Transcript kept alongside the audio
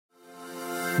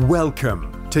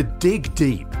Welcome to Dig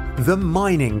Deep, the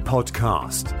mining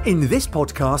podcast. In this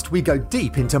podcast, we go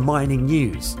deep into mining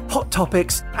news, hot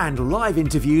topics, and live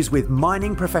interviews with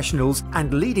mining professionals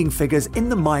and leading figures in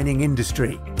the mining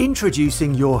industry.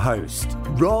 Introducing your host,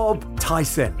 Rob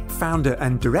Tyson, founder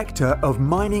and director of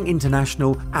Mining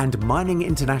International and Mining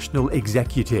International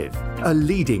Executive, a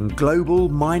leading global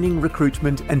mining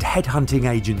recruitment and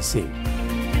headhunting agency.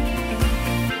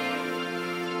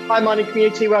 Hi, mining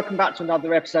community. Welcome back to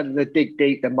another episode of the Dig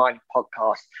Deep, the mining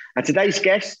podcast. And today's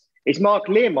guest is Mark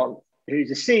Learmonth, who's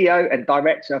the CEO and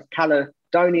director of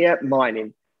Caledonia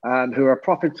Mining, who are a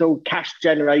profitable,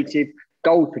 cash-generative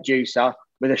gold producer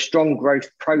with a strong growth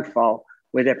profile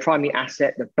with their primary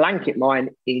asset, the Blanket Mine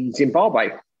in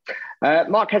Zimbabwe.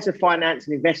 Mark has a finance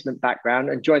and investment background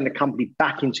and joined the company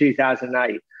back in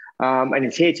 2008 and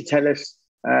is here to tell us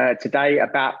today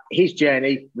about his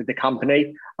journey with the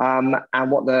company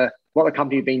and what the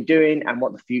company have been doing and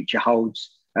what the future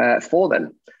holds for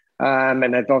them.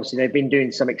 And they've been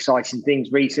doing some exciting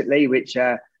things recently, which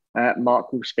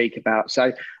Mark will speak about.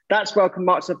 So that's welcome,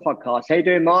 Mark, to the podcast. How you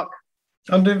doing, Mark?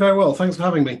 I'm doing very well. Thanks for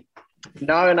having me.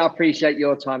 No, and I appreciate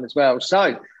your time as well.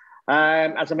 So,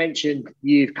 as I mentioned,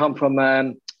 you've come from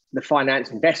the finance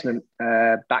investment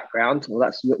background.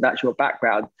 Well, that's your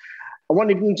background. I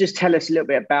wonder if you can just tell us a little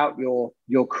bit about your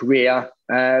career,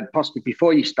 possibly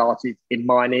before you started in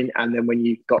mining and then when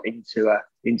you got into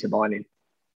mining.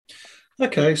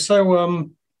 Okay, so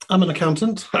I'm an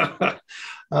accountant,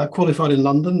 qualified in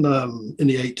London in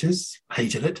the 80s,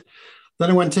 hated it. Then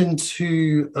I went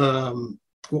into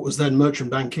what was then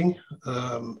merchant banking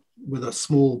with a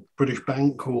small British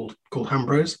bank called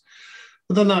Hambros.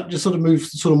 But then that just sort of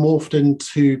morphed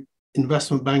into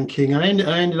investment banking. I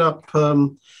ended up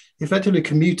effectively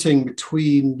commuting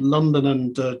between London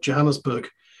and Johannesburg,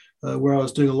 where I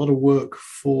was doing a lot of work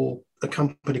for a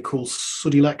company called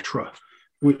Sudelectra,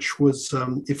 which was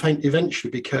eventually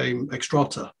became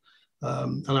Xstrata.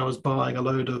 And I was buying a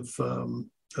load of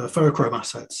ferrochrome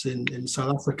assets in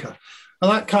South Africa.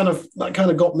 And that kind of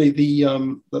got me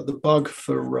the bug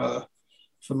for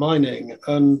mining,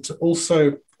 and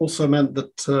also meant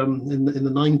that in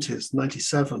the 90s,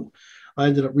 97, I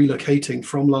ended up relocating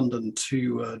from London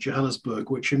to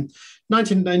Johannesburg, which in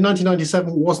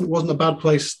 1997 wasn't a bad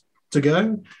place to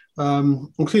go.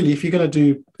 And clearly, if you're going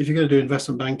to do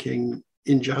investment banking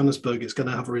in Johannesburg, it's going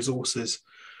to have resources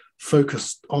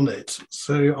focused on it.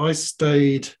 So I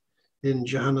stayed in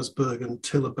Johannesburg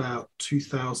until about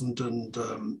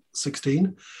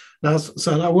 2016. Now,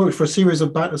 so I worked for a series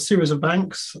of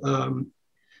banks,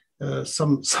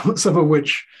 some of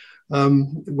which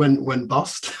went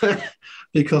bust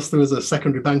because there was a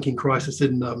secondary banking crisis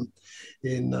in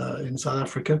South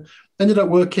Africa. Ended up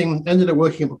working at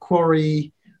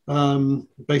Macquarie, still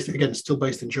based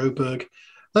in Joburg.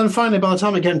 Then finally, by the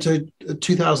time I get into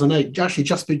 2008, actually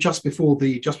just before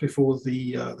the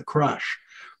crash,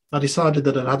 I decided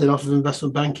that I'd had enough of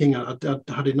investment banking. I'd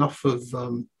had enough of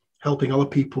helping other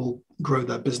people grow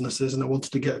their businesses, and I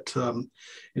wanted to get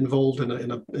involved in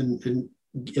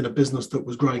a business that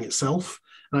was growing itself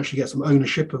and actually get some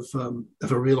ownership of a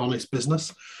real honest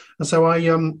business. And so I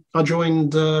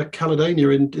joined Caledonia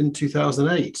in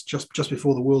 2008, just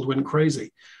before the world went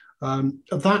crazy. At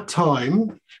that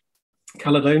time,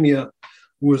 Caledonia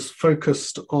was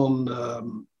focused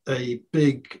on a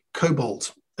big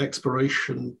cobalt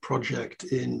exploration project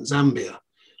in Zambia.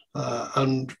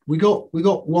 And we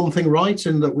got one thing right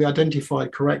in that we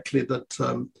identified correctly that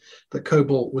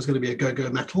cobalt was going to be a go-go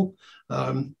metal,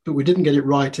 but we didn't get it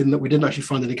right in that we didn't actually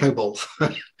find any cobalt.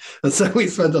 And so we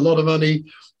spent a lot of money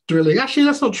drilling. Actually,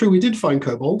 that's not true. We did find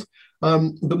cobalt,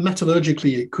 but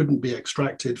metallurgically it couldn't be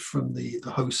extracted from the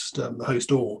host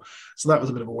ore. So that was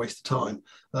a bit of a waste of time.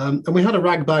 And we had a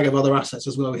rag bag of other assets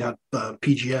as well. We had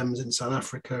PGMs in South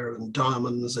Africa and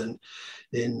diamonds in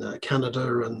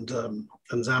Canada and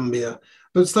Zambia.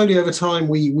 But slowly over time,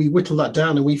 we whittled that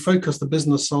down and we focused the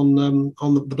business on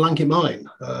the Blanket Mine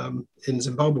in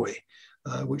Zimbabwe,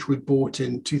 which we bought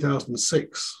in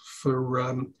 2006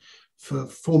 for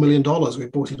 $4 million. We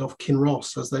bought it off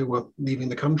Kinross as they were leaving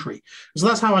the country. So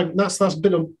that's how that's a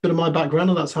bit of my background,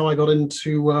 and that's how I got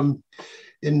into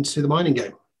the mining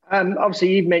game.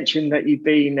 Obviously, you've mentioned that you've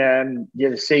been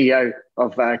you're the CEO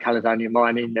of Caledonia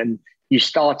Mining, and you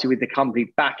started with the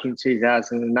company back in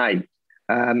 2008,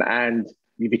 and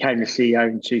you became the CEO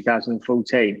in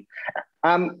 2014.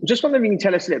 Just wondering if you can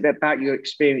tell us a little bit about your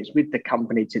experience with the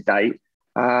company to date,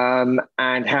 and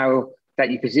how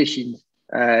that you positioned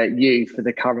you for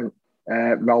the current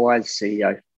role as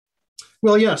CEO.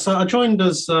 Well, yes, I joined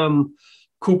as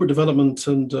corporate development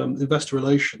and investor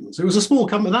relations. It was a small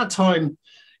company at that time.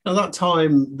 At that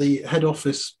time, the head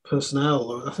office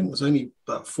personnel, I think there was only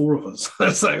about 4 of us.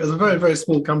 So it was a very, very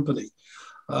small company.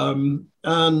 And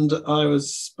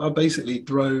I basically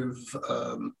drove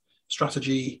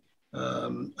strategy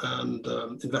and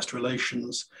investor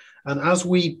relations. And as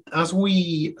we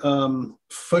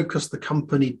focused the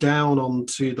company down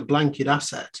onto the Blanket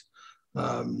asset,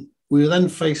 we were then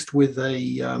faced with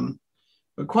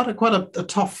quite a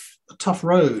tough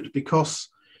road, because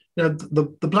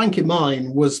the Blanket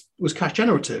mine was cash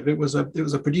generative. It was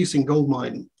a producing gold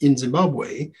mine in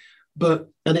Zimbabwe,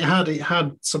 and it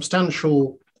had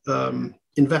substantial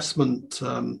investment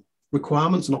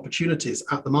requirements and opportunities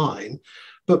at the mine.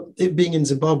 But it being in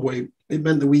Zimbabwe, it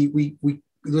meant that we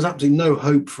there was absolutely no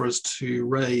hope for us to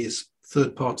raise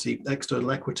third-party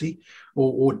external equity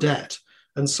or debt.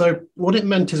 And so what it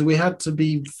meant is we had to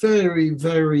be very,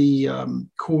 very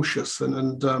cautious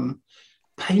and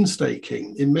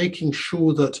painstaking in making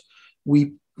sure that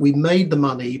we made the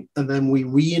money and then we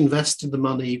reinvested the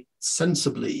money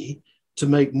sensibly to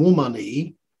make more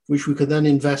money, which we could then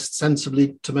invest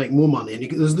sensibly to make more money. And you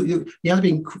have to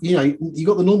be, you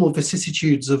got the normal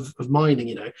vicissitudes of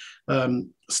mining.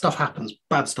 Stuff happens,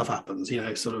 bad stuff happens. You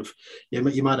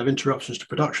might have interruptions to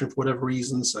production for whatever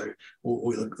reason. So,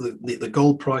 or the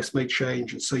gold price may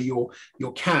change, and so your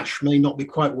cash may not be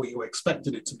quite what you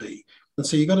expected it to be. And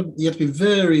so you have to be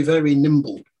very, very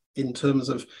nimble in terms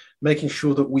of making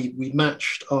sure that we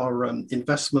matched our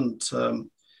investment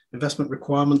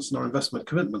requirements and our investment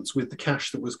commitments with the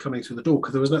cash that was coming through the door,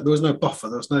 because there was no buffer,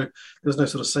 there was no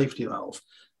sort of safety valve,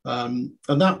 and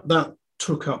that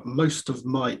took up most of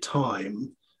my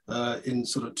time in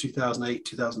sort of 2008,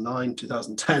 2009,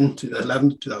 2010,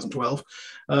 2011, 2012.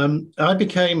 I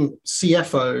became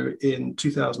CFO in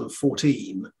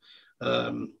 2014.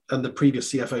 And the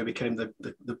previous CFO became the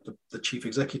chief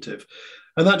executive,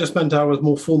 and that just meant I was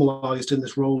more formalized in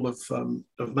this role of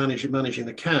managing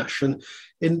the cash. And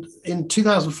in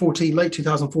 2014, late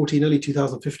 2014, early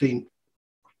 2015,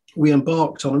 we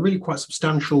embarked on a really quite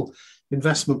substantial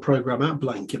investment program at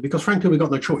Blanket, because frankly we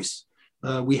got no choice.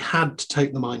 We had to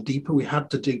take the mine deeper. We had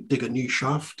to dig a new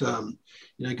shaft,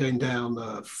 going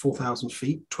down 4,000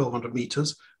 feet, 1,200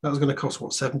 meters. That was going to cost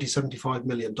 $75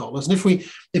 million. And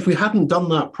if we hadn't done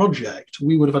that project,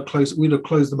 we'd have closed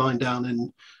the mine down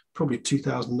in probably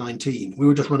 2019. We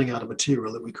were just running out of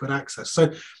material that we could access.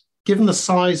 So, given the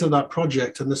size of that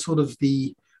project and the sort of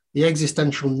the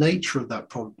existential nature of that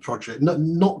project,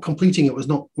 not completing it was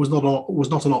not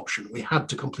an option. We had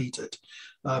to complete it.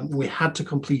 We had to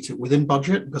complete it within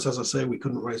budget, because, as I say, we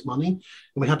couldn't raise money, and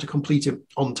we had to complete it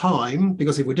on time,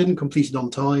 because if we didn't complete it on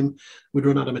time, we'd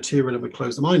run out of material and we'd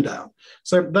close the mine down.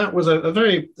 So that was a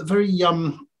very, very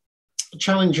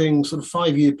challenging sort of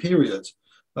 5-year period.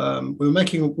 We were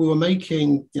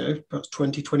making perhaps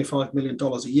 $20-25 million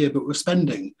a year, but we were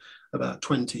spending about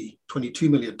 $22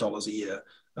 million a year.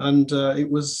 And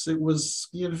it was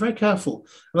very careful.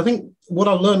 And I think what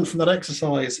I learned from that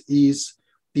exercise is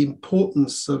the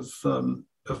importance of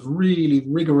really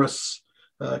rigorous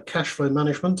cash flow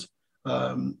management,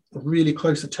 really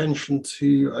close attention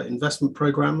to investment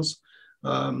programs,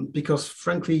 because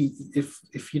frankly,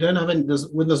 if you don't have any,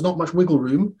 when there's not much wiggle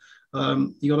room,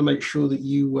 you got to make sure that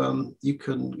you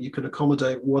can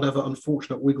accommodate whatever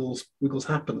unfortunate wiggles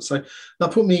happen. So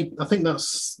that put me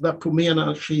and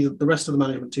actually the rest of the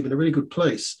management team in a really good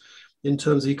place, in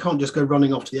terms of you can't just go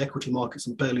running off to the equity markets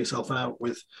and bail yourself out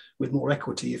with more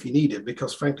equity if you need it,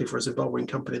 because frankly, for a Zimbabwean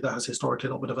company, that has historically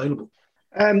not been available.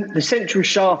 The Central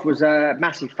Shaft was a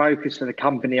massive focus for the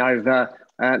company over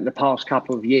the past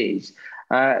couple of years.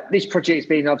 This project's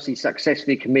been obviously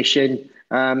successfully commissioned,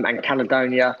 and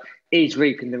Caledonia is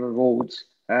reaping the rewards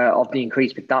of the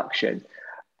increased production.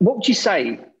 What would you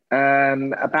say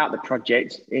about the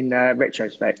project in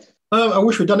retrospect? I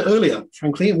wish we'd done it earlier,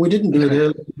 frankly, and we didn't do it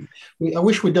earlier. I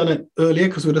wish we'd done it earlier,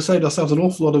 because we'd have saved ourselves an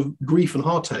awful lot of grief and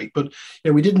heartache. But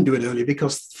we didn't do it earlier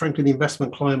because, frankly, the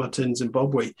investment climate in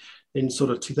Zimbabwe in sort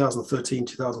of 2013,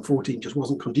 2014 just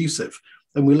wasn't conducive.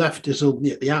 And we left it till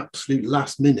the absolute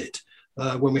last minute,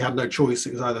 when we had no choice.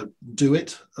 It was either do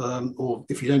it, or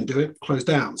if you don't do it, close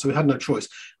down. So we had no choice.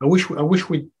 I wish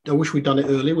we'd done it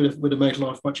earlier. Would have made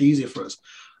life much easier for us.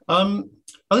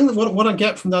 I think that what I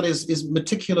get from that is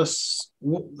meticulous.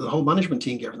 What the whole management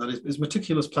team get from that is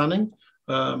meticulous planning,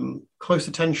 close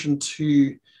attention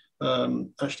to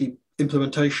actually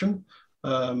implementation,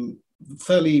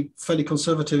 fairly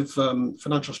conservative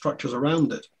financial structures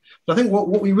around it. But I think what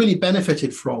we really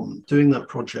benefited from doing that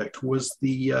project was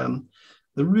the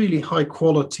really high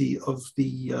quality of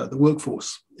the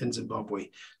workforce in Zimbabwe.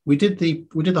 We did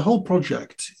the whole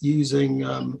project using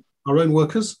our own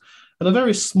workers. and a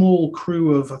very small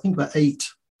crew of, I think, about eight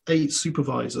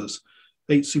supervisors,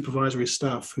 8 supervisory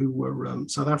staff who were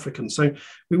South African. So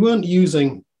we weren't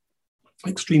using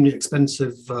extremely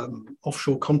expensive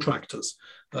offshore contractors,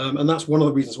 and that's one of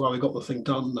the reasons why we got the thing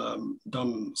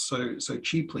done so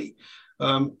cheaply.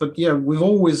 But yeah,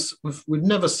 we've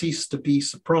never ceased to be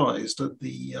surprised at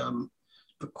the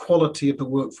quality of the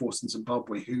workforce in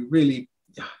Zimbabwe, who really,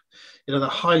 they're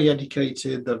highly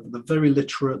educated, they're very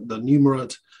literate, they're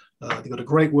numerate, they've got a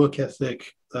great work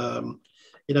ethic.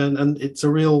 And it's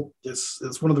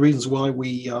it's one of the reasons why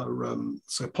we are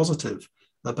so positive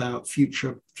about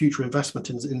future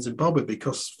investment in Zimbabwe,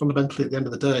 because fundamentally at the end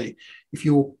of the day, if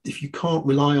you can't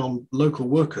rely on local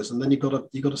workers, and then you've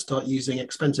got to start using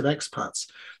expensive expats,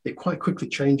 it quite quickly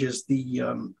changes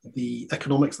the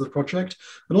economics of the project,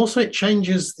 and also it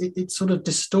changes, it sort of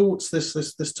distorts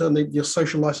this term, your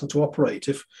social license to operate.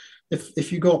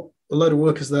 If you got a load of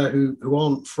workers there who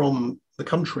aren't from the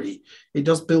country, it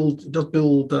does build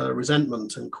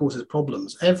resentment and causes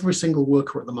problems. Every single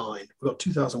worker at the mine, we've got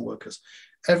 2,000 workers.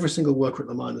 Every single worker at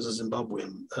the mine is a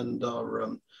Zimbabwean, and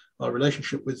our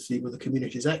relationship with the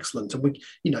community is excellent. And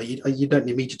you don't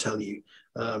need me to tell you,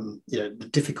 the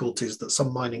difficulties that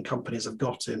some mining companies have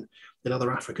got in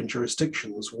other African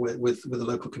jurisdictions with the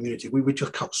local community. We would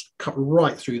just cut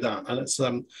right through that, and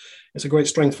it's a great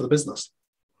strength for the business.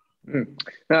 No,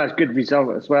 it's a good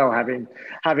result as well,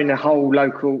 having a whole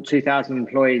local 2,000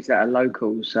 employees that are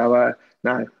local. So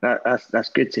that's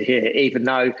good to hear, even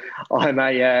though I'm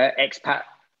a expat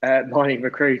mining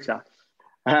recruiter.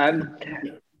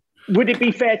 Would it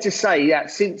be fair to say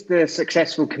that since the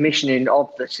successful commissioning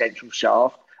of the Central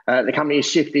Shaft, the company has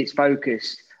shifted its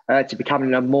focus to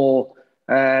becoming a more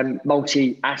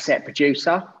multi-asset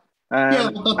producer?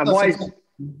 I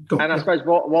suppose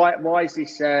why is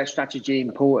this strategy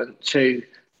important to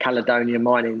Caledonia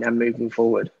Mining and moving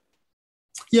forward?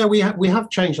 Yeah, we have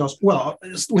changed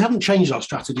we haven't changed our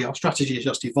strategy. Our strategy has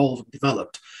just evolved and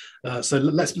developed. So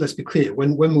let's be clear.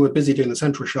 When we were busy doing the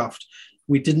Central Shaft,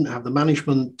 we didn't have the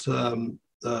management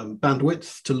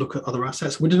bandwidth to look at other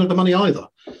assets. We didn't have the money either.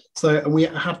 So we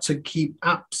had to keep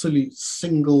absolute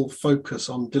single focus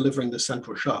on delivering the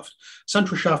Central Shaft.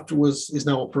 Central Shaft is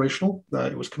now operational.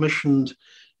 It was commissioned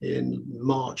in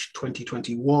March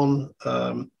 2021,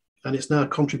 and it's now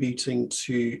contributing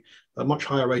to a much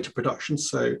higher rate of production.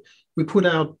 So we put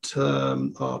out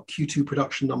our Q2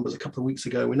 production numbers a couple of weeks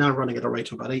ago. We're now running at a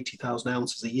rate of about 80,000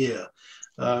 ounces a year,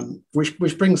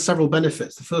 which brings several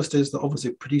benefits. The first is that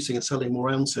obviously producing and selling more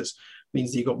ounces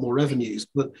means that you've got more revenues,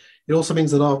 but it also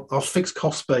means that our fixed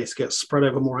cost base gets spread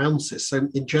over more ounces. So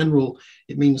in general,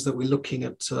 it means that we're looking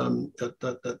at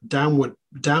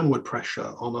downward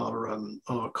pressure on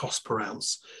our cost per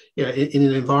ounce, in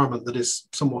an environment that is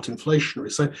somewhat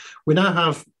inflationary. So we now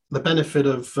have the benefit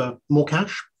of more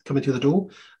cash coming through the door,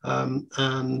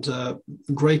 and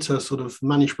greater sort of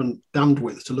management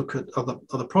bandwidth to look at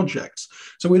other projects.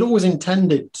 So we'd always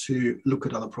intended to look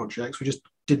at other projects. We just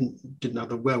didn't have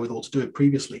the wherewithal to do it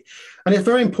previously. And it's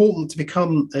very important to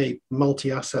become a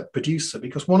multi-asset producer,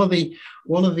 because one of the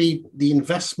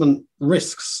investment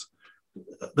risks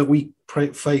that we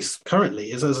face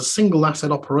currently is, as a single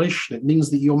asset operation, it means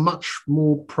that you're much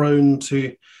more prone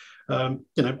to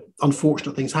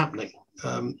unfortunate things happening.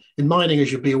 In mining,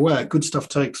 as you'll be aware, good stuff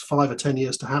takes 5 or 10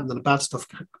 years to happen, and bad stuff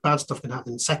can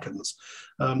happen in seconds.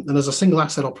 And as a single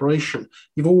asset operation,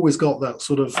 you've always got that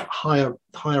sort of higher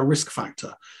risk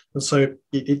factor. And so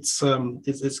it's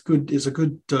a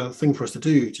good thing for us to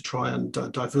do, to try and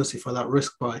diversify that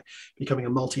risk by becoming a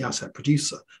multi-asset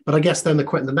producer. But I guess then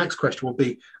the next question will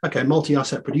be, okay,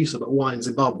 multi-asset producer, but why in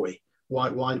Zimbabwe? Why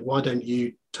don't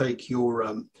you take your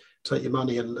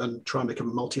money and try and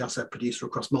become a multi-asset producer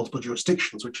across multiple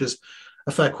jurisdictions, which is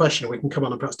a fair question. We can come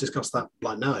on and perhaps discuss that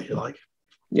right now, if you like.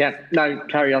 Yeah, no,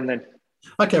 carry on then.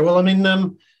 Okay, well, I mean,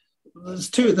 there's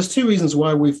two reasons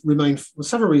why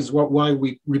several reasons why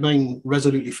we remain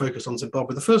resolutely focused on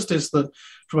Zimbabwe. The first is that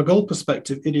from a gold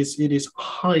perspective, it is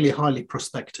highly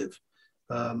prospective.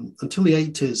 Until the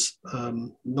 80s,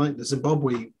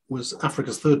 Zimbabwe was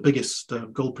Africa's third biggest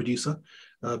gold producer,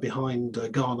 behind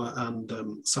Ghana and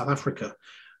South Africa.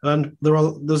 And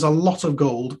there's a lot of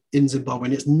gold in Zimbabwe,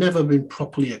 and it's never been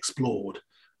properly explored,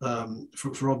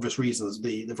 for obvious reasons.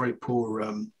 The very poor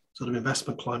sort of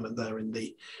investment climate there in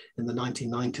the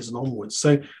 1990s and onwards.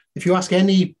 So if you ask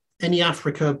any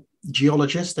Africa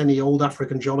geologist, any old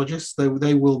African geologist, they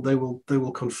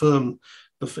will confirm.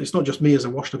 It's not just me as a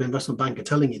washed-up investment banker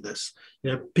telling you this.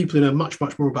 People who know much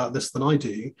more about this than I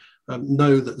do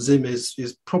know that Zim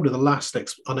is probably the last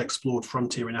unexplored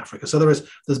frontier in Africa. So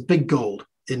there's big gold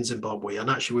in Zimbabwe. And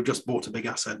actually, we've just bought a big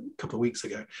asset a couple of weeks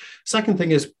ago. Second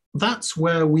thing is that's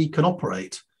where we can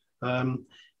operate.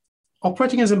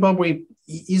 Operating in Zimbabwe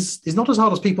is not as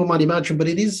hard as people might imagine, but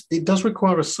it does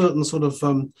require a certain sort of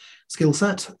skill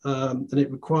set, and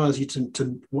it requires you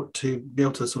to be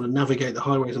able to sort of navigate the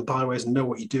highways and byways and know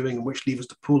what you're doing and which levers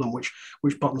to pull and which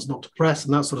buttons not to press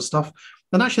and that sort of stuff.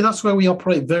 And actually, that's where we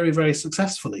operate very, very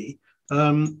successfully.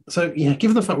 So,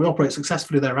 given the fact we operate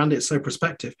successfully there and it's so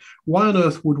prospective, why on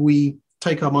earth would we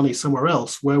take our money somewhere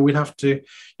else where we'd have to,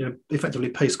 effectively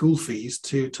pay school fees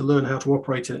to learn how to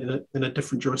operate in a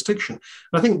different jurisdiction?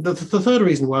 And I think the third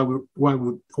reason why we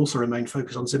also remain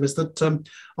focused on Zim is that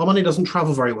our money doesn't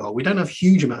travel very well. We don't have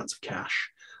huge amounts of cash,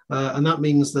 and that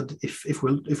means that if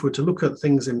we're to look at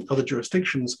things in other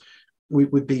jurisdictions,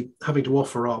 we'd be having to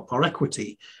offer our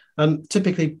equity, and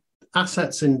typically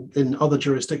assets in other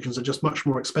jurisdictions are just much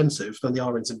more expensive than they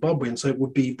are in Zimbabwe, and so it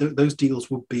would be those deals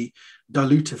would be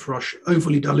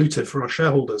overly dilutive for our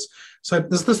shareholders. So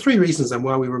there's three reasons then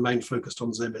why we remain focused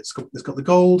on Zim. It's got the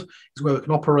gold, it's where we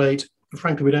can operate. And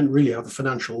frankly, we don't really have the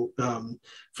financial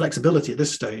flexibility at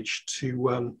this stage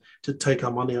to take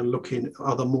our money and look in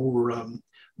other more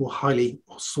highly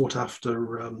sought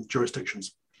after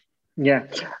jurisdictions. Yeah,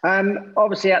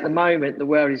 obviously at the moment the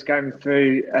world is going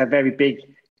through a very big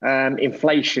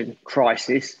inflation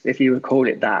crisis, if you would call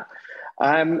it that.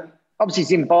 Obviously,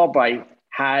 Zimbabwe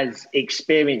has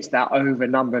experienced that over a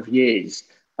number of years.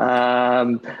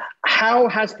 How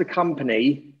has the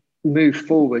company moved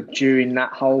forward during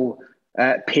that whole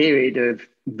period of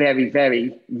very,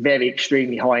 very, very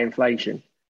extremely high inflation?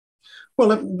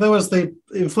 Well, there was the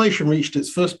inflation reached its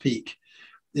first peak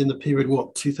in the period,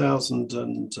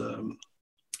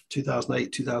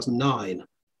 2008, 2009,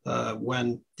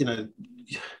 when,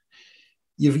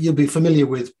 you'll be familiar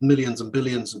with millions and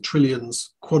billions and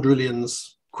trillions,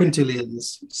 quadrillions,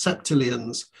 quintillions,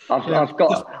 septillions. I've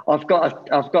got a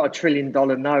 $1 trillion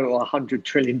note or $100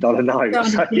 trillion note.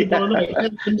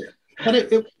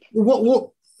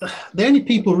 What the only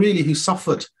people really who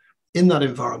suffered in that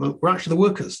environment were actually the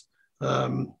workers.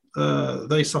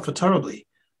 They suffered terribly.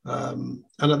 And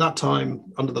at that time,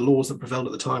 under the laws that prevailed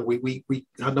at the time, we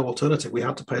had no alternative. We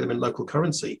had to pay them in local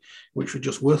currency, which was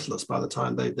just worthless by the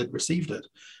time they'd received it.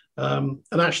 And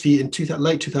actually, in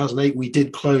late 2008, we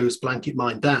did close Blanket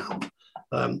Mine down,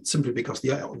 simply because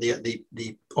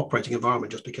the operating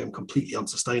environment just became completely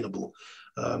unsustainable.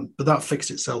 But that fixed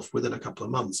itself within a couple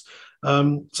of months.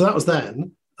 So that was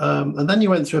then. And then you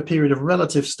went through a period of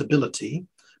relative stability.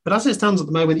 But as it stands at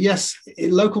the moment, yes, in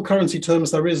local currency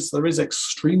terms, there is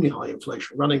extremely high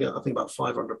inflation, running at, I think, about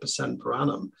 500% per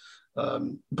annum.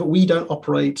 But we don't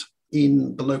operate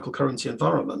in the local currency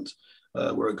environment.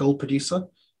 We're a gold producer.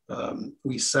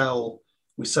 We sell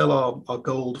our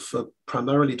gold for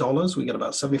primarily dollars. We get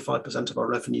about 75% of our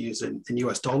revenues in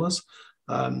US dollars.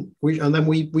 And then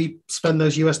we spend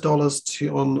those US dollars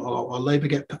on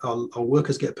our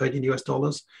workers get paid in US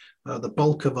dollars. The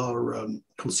bulk of our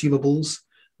consumables,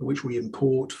 which we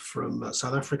import from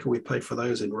South Africa, we pay for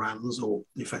those in rands or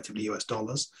effectively US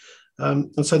dollars.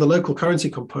 And so the local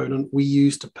currency component we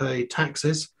use to pay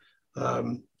taxes,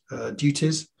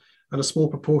 duties, and a small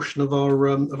proportion of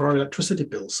our electricity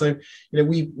bills. So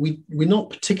we're not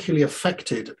particularly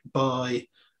affected by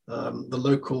the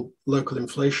local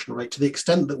inflation rate to the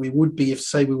extent that we would be if,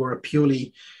 say, we were a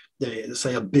purely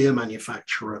say a beer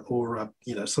manufacturer or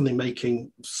something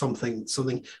making something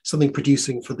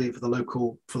producing for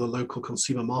the local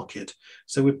consumer market.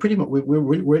 So we're pretty much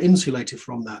we're insulated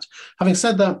from that. Having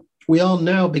said that, we are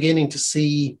now beginning to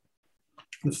see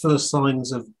the first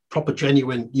signs of proper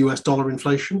genuine US dollar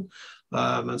inflation.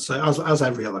 And so as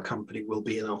every other company will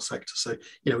be in our sector. So,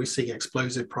 we're seeing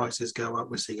explosive prices go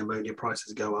up. We're seeing ammonia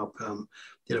prices go up.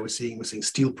 We're seeing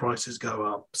steel prices go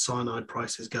up, cyanide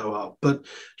prices go up. But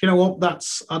you know what?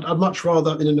 I'd much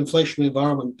rather in an inflationary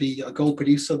environment be a gold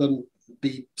producer than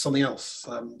be something else.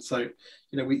 So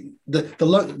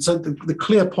the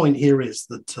clear point here is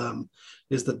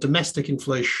that domestic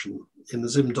inflation in the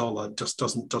Zim dollar just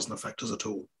doesn't affect us at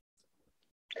all.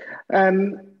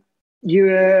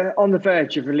 You're on the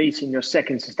verge of releasing your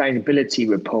second sustainability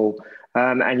report,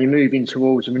 and you're moving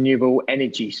towards renewable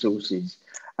energy sources.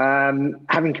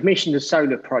 Having commissioned a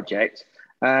solar project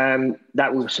that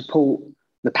will support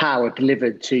the power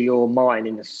delivered to your mine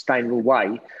in a sustainable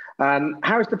way,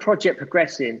 how is the project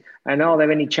progressing, and are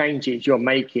there any changes you're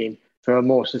making for a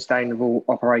more sustainable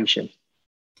operation?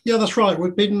 Yeah, that's right.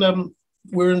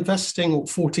 We're investing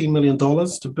 $14 million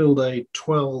to build a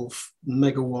 12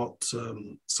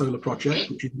 megawatt solar project,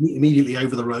 which is immediately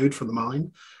over the road from the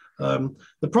mine.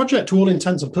 The project, to all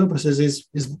intents and purposes,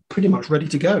 is pretty much ready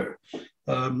to go.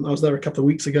 I was there a couple of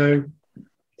weeks ago,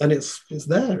 and it's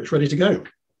there. It's ready to go.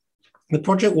 The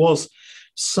project was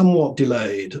somewhat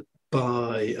delayed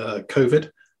by COVID,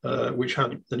 which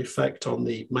had an effect on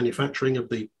the manufacturing of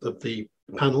the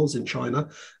panels in China,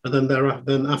 and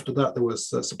then after that there was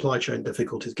supply chain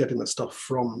difficulties getting the stuff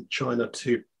from China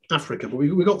to Africa. But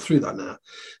we got through that now.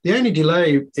 The only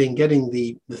delay in getting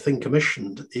the thing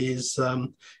commissioned is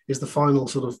the final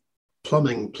sort of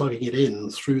plugging it in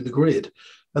through the grid.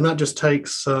 And that just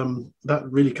takes, that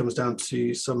really comes down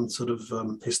to some sort of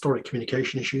historic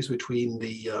communication issues between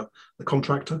the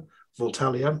contractor,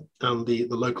 Voltalia, and the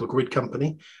local grid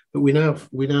company. But we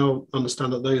now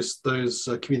understand that those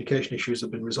communication issues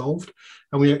have been resolved,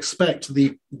 and we expect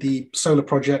the solar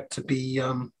project to be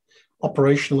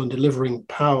operational and delivering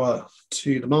power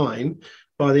to the mine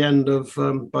by the end of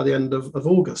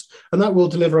August, and that will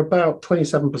deliver about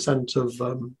 27%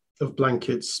 of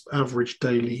Blanket's average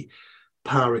daily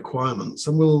power requirements,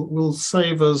 and will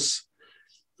save us.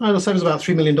 It'll save us about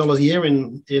 $3 million a year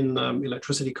in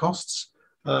electricity costs,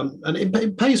 and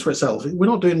it pays for itself. We're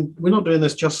not doing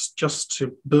this just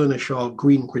to burnish our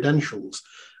green credentials.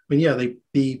 I mean, yeah,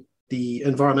 the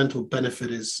environmental benefit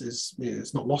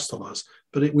is not lost on us,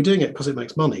 but we're doing it because it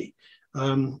makes money.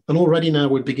 And already now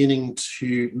we're beginning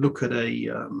to look at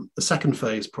a second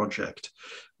phase project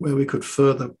where we could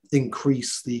further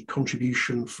increase the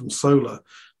contribution from solar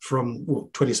from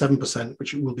 27%,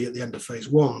 which it will be at the end of phase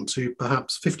one, to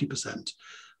perhaps 50%.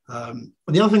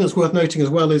 The other thing that's worth noting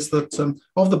as well is that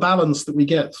of the balance that we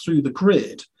get through the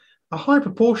grid, a high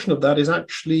proportion of that is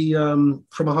actually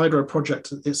from a hydro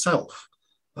project itself.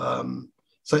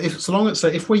 So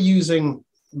if we're using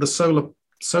the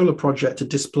solar project to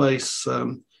displace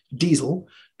diesel,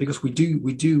 because we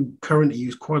do currently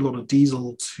use quite a lot of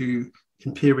diesel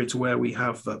in periods where we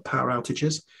have power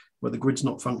outages, where the grid's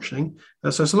not functioning.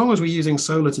 So long as we're using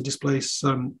solar to displace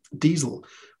diesel,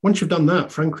 once you've done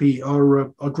that, frankly,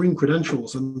 our green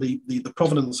credentials and the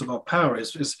provenance of our power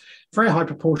is a very high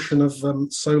proportion of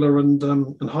solar and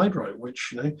hydro,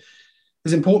 which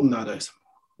is important nowadays.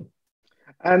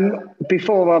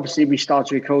 Before obviously we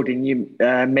started recording, you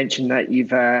mentioned that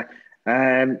you've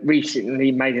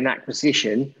recently made an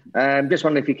acquisition. Just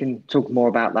wondering if you can talk more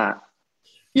about that.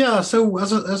 Yeah, so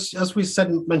as we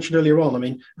mentioned earlier on, I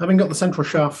mean, having got the central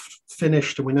shaft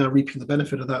finished, and we're now reaping the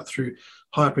benefit of that through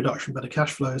higher production, better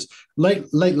cash flows.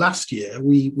 Late last year,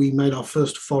 we made our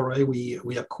first foray. We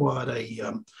acquired a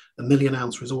 1 million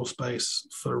ounce resource base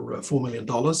for $4 million.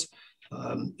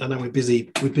 And then we're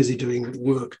busy doing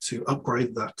work to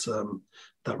upgrade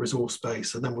that resource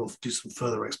base, and then we'll do some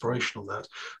further exploration on that.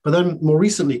 But then more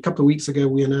recently, a couple of weeks ago,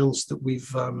 we announced that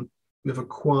we've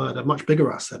acquired a much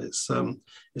bigger asset. It's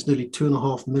nearly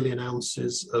 2.5 million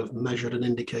ounces of measured and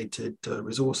indicated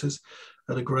resources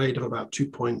at a grade of about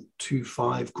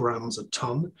 2.25 grams a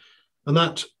ton, and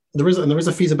that there is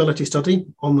a feasibility study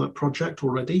on that project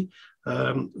already,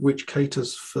 which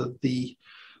caters for the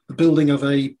building of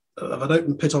an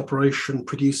open pit operation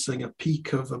producing a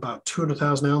peak of about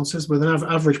 200,000 ounces with an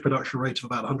average production rate of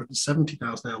about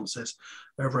 170,000 ounces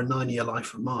over a 9-year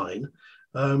life of mine.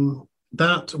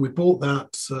 That we bought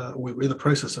that, we're in the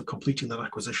process of completing that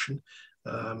acquisition.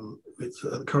 With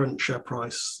the current share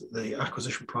price, the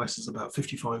acquisition price is about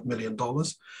 $55 million.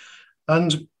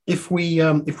 And if we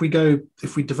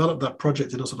develop that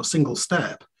project in a sort of single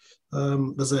step,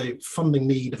 there's a funding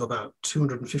need of about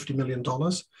 $250 million.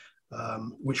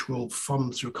 Which will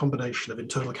fund through a combination of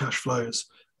internal cash flows,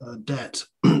 debt,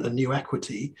 and new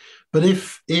equity. But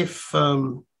if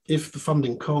the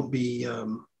funding can't be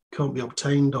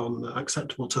obtained on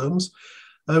acceptable terms,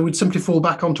 we'd simply fall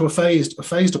back onto a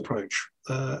phased approach,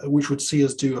 which would see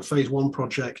us do a phase one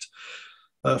project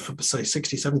for say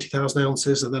 70,000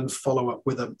 ounces, and then follow up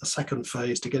with a second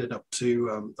phase to get it up to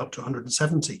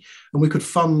 170. And we could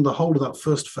fund the whole of that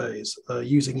first phase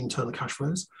using internal cash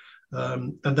flows.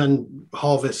 And then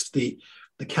harvest the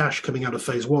cash coming out of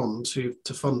phase one to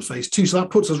fund phase two. So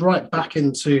that puts us right back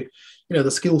into the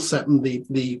skill set and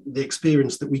the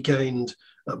experience that we gained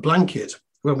at Blanket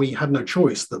when we had no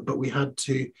choice, but we had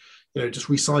to just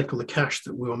recycle the cash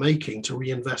that we were making to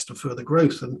reinvest for further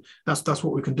growth, and that's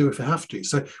what we can do if we have to.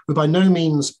 So we're by no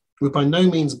means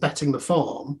betting the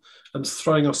farm and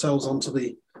throwing ourselves onto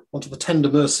the tender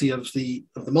mercy of the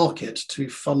market to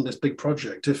fund this big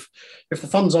project. If the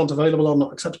funds aren't available on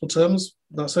acceptable terms,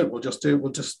 that's it. We'll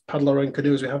just paddle our own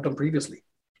canoe as we have done previously.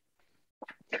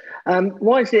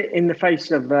 Why is it in the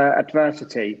face of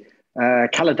adversity,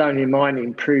 Caledonia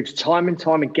Mining proves time and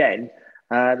time again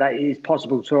that it is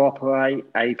possible to operate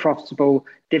a profitable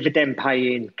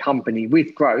dividend-paying company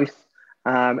with growth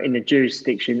in a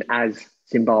jurisdiction as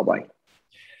Zimbabwe?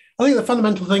 I think the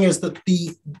fundamental thing is that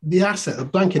the asset, the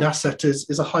Blanket asset,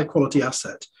 is a high quality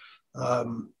asset.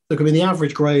 Look, I mean, the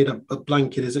average grade of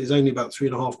Blanket is only about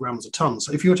 3.5 grams a ton.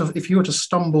 So if you were to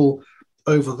stumble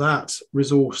over that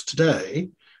resource today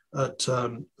at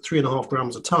 3.5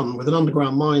 grams a ton with an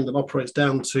underground mine that operates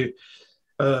down to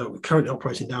currently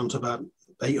operating down to about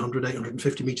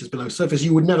 850 meters below surface,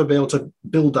 you would never be able to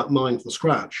build that mine from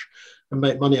scratch and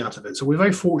make money out of it. So we're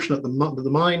very fortunate that the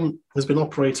mine has been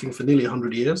operating for nearly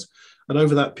 100 years, and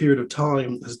over that period of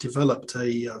time has developed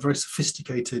a very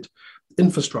sophisticated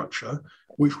infrastructure,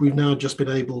 which we've now just been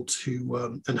able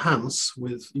to enhance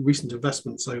with recent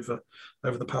investments over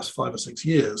the past 5 or 6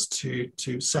 years to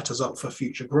set us up for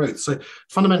future growth. So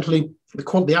fundamentally,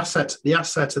 the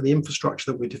asset and the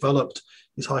infrastructure that we developed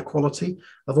is high quality.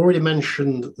 I've already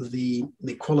mentioned the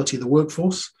quality of the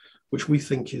workforce, which we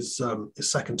think is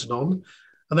second to none.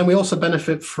 And then we also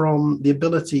benefit from the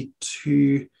ability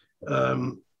to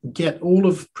get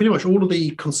pretty much all of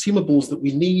the consumables that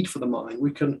we need for the mine.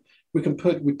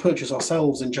 We purchase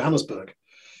ourselves in Johannesburg,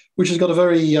 which has got a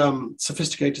very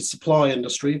sophisticated supply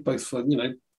industry, both for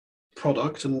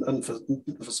product and for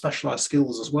specialized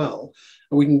skills as well.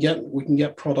 And we can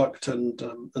get product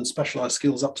and specialized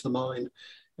skills up to the mine,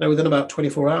 within about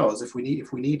 24 hours if we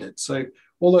need it. So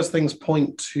all those things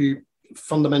point to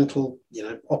fundamental,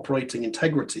 operating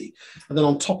integrity. And then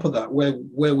on top of that,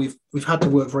 where we've had to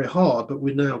work very hard, but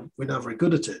we're now very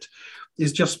good at it,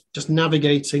 is just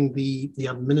navigating the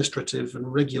administrative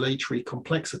and regulatory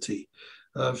complexity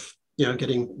of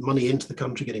getting money into the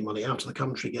country, getting money out of the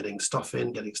country, getting stuff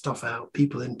in, getting stuff out,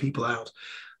 people in, people out,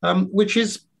 which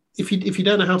is, if you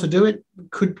don't know how to do it,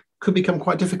 could become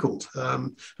quite difficult.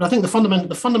 And I think the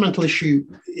fundamental issue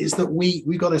is that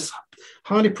we got this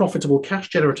highly profitable cash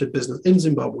generative business in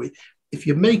Zimbabwe. If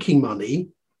you're making money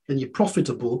and you're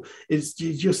profitable, it's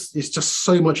just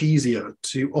so much easier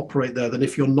to operate there than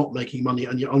if you're not making money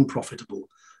and you're unprofitable.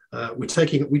 When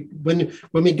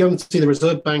we go and see the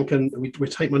Reserve Bank and we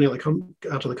take money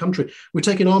out of the country, we're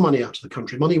taking our money out of the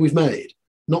country, money we've made,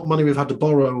 not money we've had to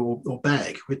borrow or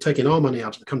beg. We're taking our money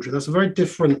out of the country. That's a very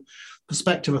different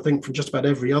perspective, I think, from just about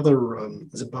every other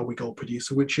Zimbabwe gold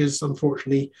producer, which is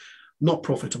unfortunately not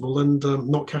profitable and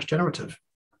not cash generative.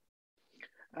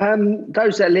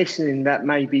 Those that are listening that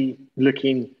may be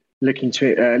looking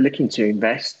to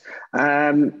invest,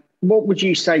 what would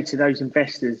you say to those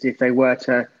investors if they were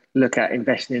to look at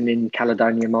investing in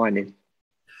Caledonia Mining?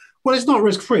 Well, it's not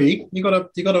risk-free. You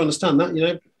got to understand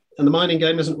that, and the mining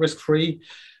game isn't risk-free.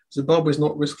 Zimbabwe is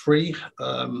not risk-free.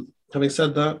 Having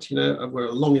said that, we're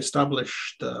a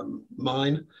long-established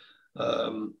mine,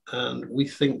 and we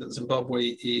think that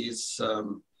Zimbabwe is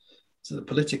sort of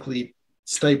politically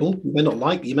stable. You may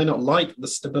not like the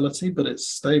stability, but it's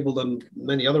stable than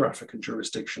many other African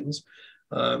jurisdictions.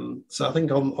 So I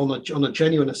think on a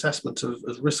genuine assessment of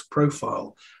risk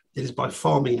profile, it is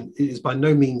by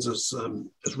no means as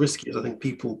risky as I think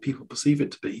people perceive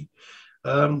it to be.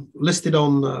 Listed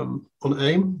on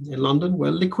AIM in London,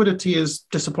 where liquidity is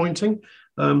disappointing.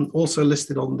 Also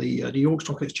listed on the New York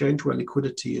Stock Exchange, where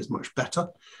liquidity is much better.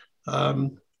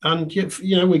 And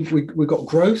we've got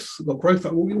growth.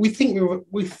 We think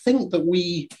that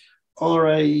we are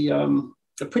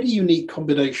a pretty unique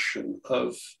combination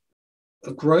of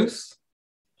growth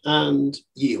and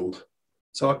yield.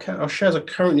 So our shares are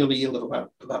currently on a yield of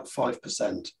about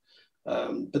 5%.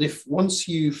 But if once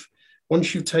you've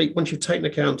taken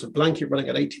account of Blanket running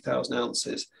at 80,000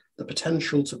 ounces, the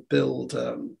potential to build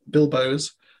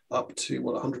Bilboes up to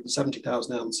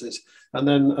 170,000 ounces, and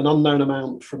then an unknown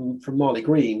amount from Marley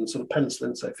Green, sort of pencil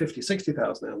in, say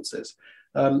 50,000-60,000 ounces.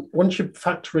 Once you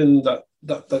factor in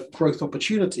that growth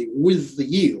opportunity with the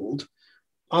yield,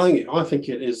 I think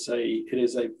it is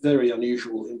a very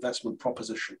unusual investment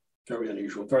proposition. Very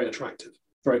unusual, very attractive,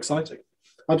 very exciting.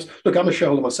 I'm a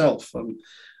shareholder myself, and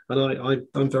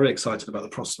I'm very excited about the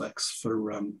prospects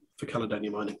for Caledonia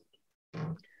Mining.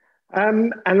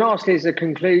 And lastly, as a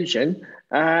conclusion,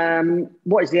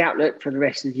 what is the outlook for the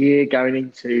rest of the year going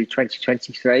into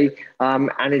 2023?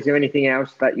 And is there anything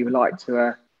else that you would like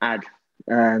to add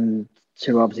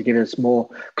to obviously give us more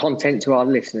content to our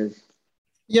listeners?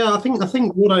 Yeah, I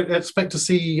think what I expect to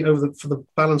see for the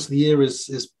balance of the year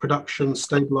is production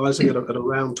stabilising at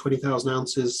around 20,000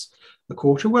 ounces a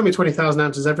quarter. It won't be 20,000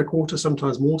 ounces every quarter,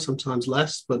 sometimes more, sometimes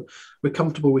less, but we're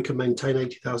comfortable we can maintain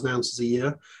 80,000 ounces a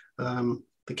year.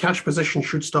 The cash position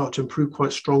should start to improve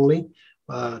quite strongly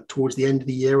towards the end of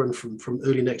the year and from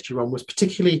early next year onwards,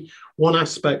 particularly one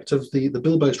aspect of the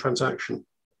Bilboes transaction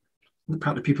that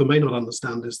perhaps people may not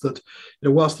understand is that,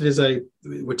 whilst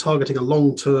we're targeting a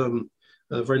long-term,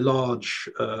 very large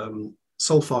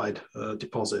sulfide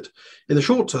deposit. In the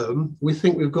short term, we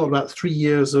think we've got about 3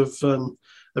 years of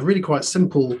really quite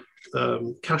simple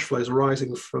cash flows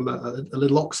arising from a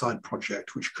little oxide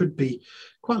project, which could be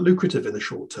quite lucrative in the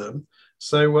short term.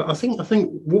 So I think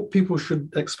what people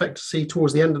should expect to see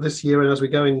towards the end of this year and as we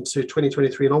go into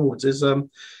 2023 and onwards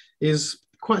is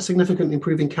quite significant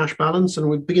improving cash balance, and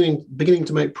we're beginning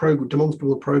to make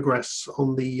demonstrable progress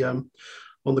on the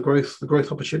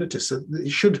growth opportunities. So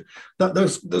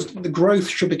the growth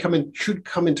should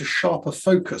come into sharper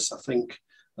focus, I think,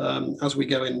 as we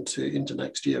go into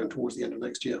next year and towards the end of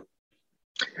next year.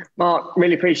 Mark,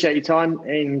 really appreciate your time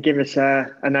in giving us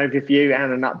an overview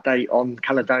and an update on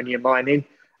Caledonia Mining.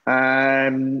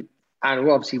 And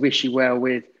we'll obviously wish you well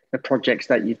with the projects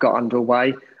that you've got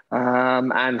underway.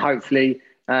 And hopefully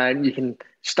you can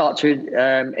start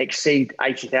to exceed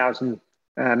 80,000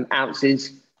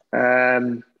 ounces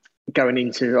going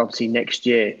into obviously next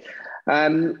year.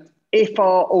 If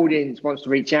our audience wants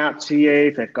to reach out to you,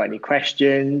 if they've got any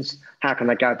questions, how can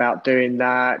they go about doing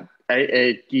that?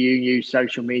 Do you use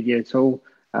social media at all?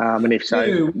 And if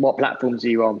so, what platforms are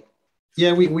you on?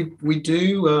 Yeah, we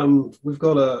do. We've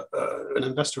got an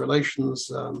investor relations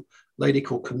lady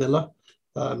called Camilla.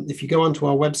 If you go onto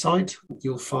our website,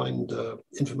 you'll find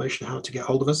information how to get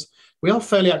hold of us. We are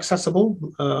fairly accessible.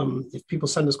 If people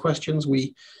send us questions,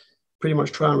 we pretty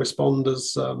much try and respond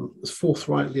as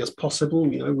forthrightly as possible,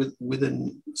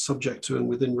 within subject to and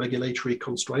within regulatory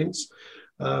constraints.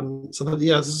 So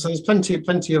there's plenty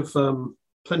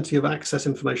of access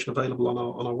information available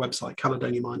on our website,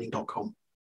 caledoniamining.com.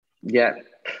 Yeah.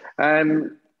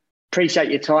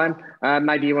 Appreciate your time.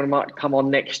 Maybe you want to come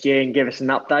on next year and give us an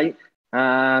update.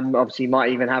 Obviously, you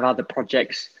might even have other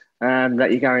projects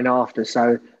that you're going after.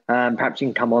 So perhaps you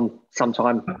can come on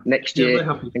sometime next year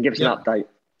and give us an update.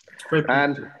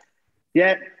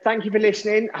 Thank you for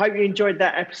listening. Hope you enjoyed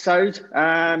that episode.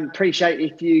 Appreciate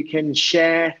if you can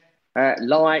share,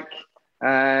 and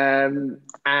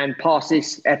pass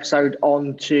this episode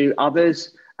on to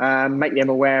others. Make them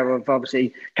aware of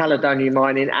obviously Caledonia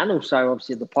Mining and also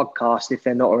obviously the podcast if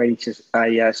they're not already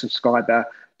a subscriber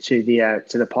to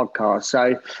the podcast.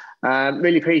 So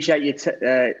really appreciate your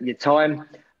time.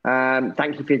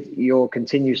 Thank you for your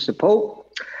continued support.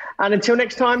 And until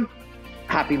next time,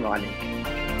 happy mining.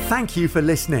 Thank you for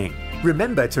listening.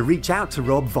 Remember to reach out to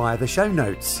Rob via the show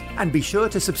notes and be sure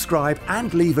to subscribe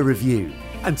and leave a review.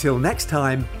 Until next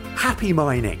time, happy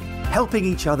mining, helping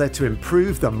each other to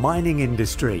improve the mining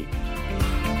industry.